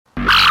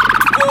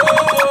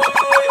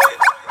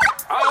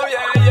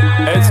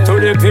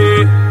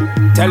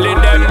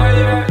telling them,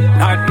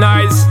 not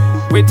nice.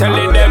 We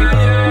telling them,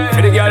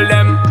 for the girl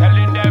them,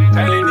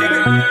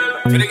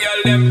 for the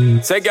girl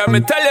them. Say girl, me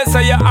tell you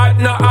say you hot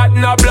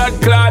no blood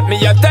clot. Me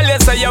I tell you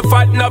say you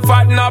fat no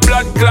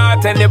blood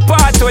clot. Any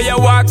part where you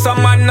walk,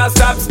 some man no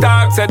stop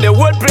talk. Say the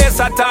whole place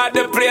I talk,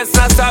 the place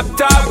no stop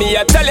talk. Me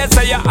I tell you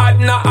say you hot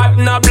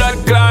no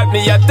blood clot.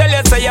 Me I tell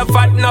you say you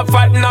fat no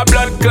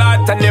blood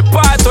clot. Any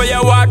part where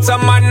you walk,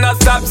 some man no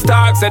stop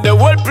talk. Say the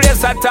whole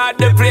place I talk,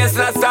 the place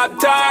no stop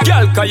talk.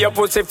 Girl, cause your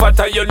pussy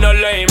fatter, you no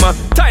lame.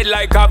 Tight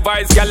like a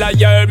vice, girl, I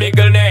your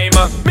middle name.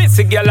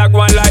 Missy girl, I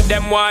go on like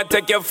them want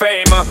take your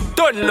fame.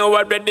 Don't know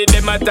already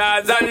them a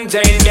Tarzan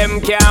chain. Them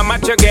can't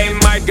match your game,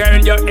 my girl,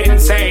 you're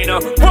insane.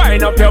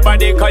 Wind up your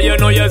body, cause you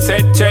know you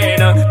set chain.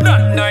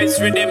 Not nice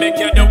really make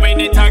you doing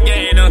it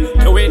again.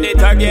 Doing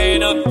it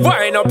again.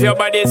 Wind up your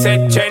body,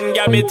 set chain.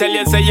 Girl, me tell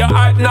you say you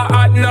hot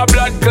no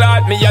blood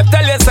clot. Me I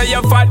tell you say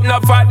you fat no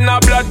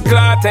blood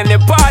clot. Any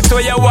part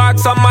where you walk,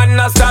 some man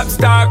no stop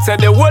talk. Say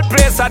the whole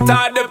place I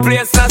talk, the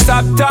place no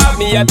stop talk.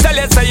 Me I tell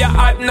you say you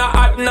hot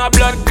no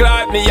blood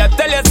clot. Me I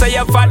tell you say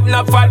you fat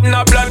no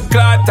blood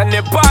clot. And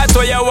the part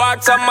where you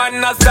walk, some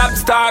man no stop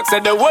talk. Say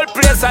the whole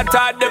place I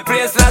talk, the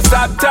place no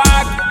stop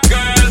talk.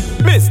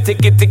 Girl, Miss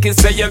Ticky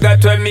say you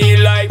got with me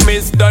like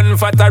Miss Done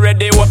Fat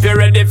already. Hope you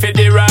ready for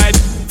the ride.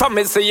 For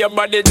me see your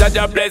body,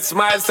 Jaja bless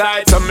my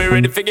side. So me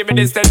ready for give me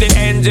this steady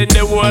engine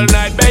the whole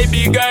night,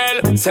 baby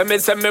girl. Say me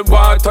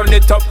want turn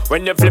it up.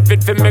 When you flip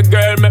it for me,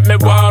 girl, make me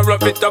want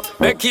rub it up.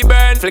 Make it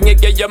burn, fling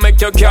it, get you, make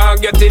you can't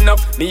get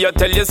enough. Me you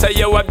tell you say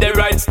you have the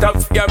right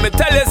stuff. Girl, me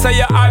tell you say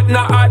you hot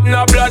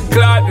no blood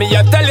clot. Me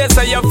you tell you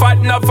say you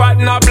fat no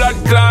blood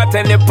clot.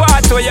 Any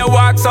part where you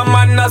walk, some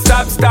man no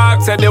stop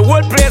talk. Say the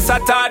whole place I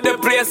talk, the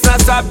place no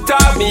stop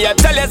talk. Me you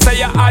tell you say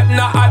you hot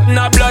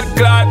no blood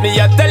clot. Me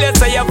you tell you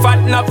say you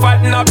fat no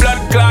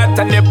blood clot.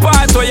 And the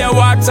part where you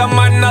walk, some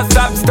man no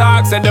stop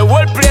talk. Say the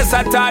whole place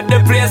I talk, the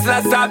place no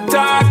stop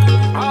talk.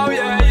 Oh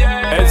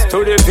yeah. S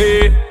to the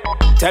P,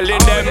 telling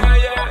them,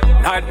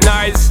 not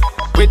nice.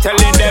 We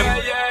telling them,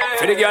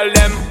 for the girl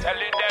them,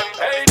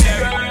 hey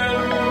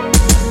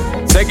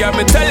girl. Say girl,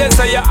 me tell you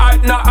say you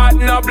hot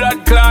no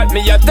blood clot. Me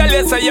I tell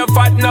you say you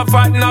fat no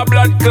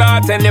blood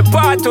clot. Any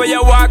part where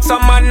you walk,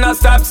 some man no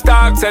stop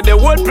talk. Say the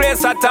whole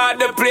place I talk,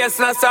 the place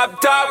no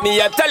stop talk. Me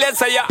I tell you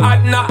say you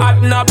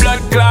hot no blood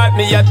clot.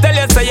 Me I tell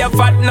you say you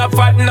fat no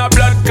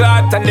blood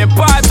clot. Any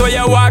part where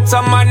you walk,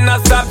 some man no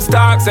stop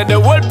talk. Say the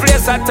whole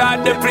place I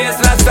talk, the place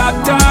no stop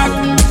talk.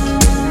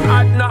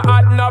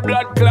 Hot no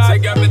blood clot. Say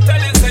girl, me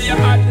tell you say you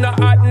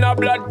hot no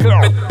blood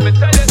clot. Me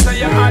tell you say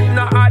you hot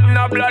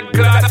no blood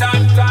clot.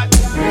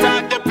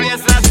 Talk the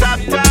place no stop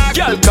talk.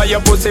 Girl, cause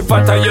your pussy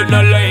fatter, you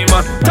no lame.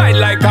 Tight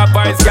like a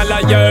vice, girl, I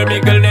your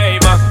middle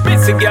name.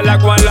 Missy girl, I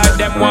go on like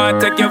them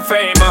want take your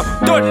fame.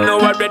 Don't know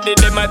already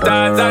them a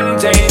Tarzan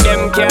chain.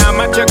 Them can't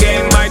match your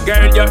game, my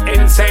girl, you're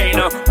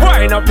insane.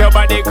 Wind up your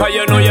body, cause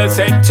you know you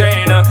set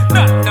chain.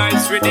 Not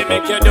nice really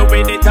make you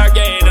doing it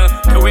again.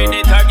 Doing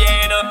it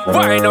again.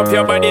 Wind up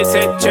your body,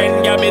 set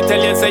chain. Girl, me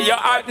tell you say you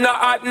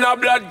hot no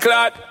blood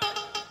clot.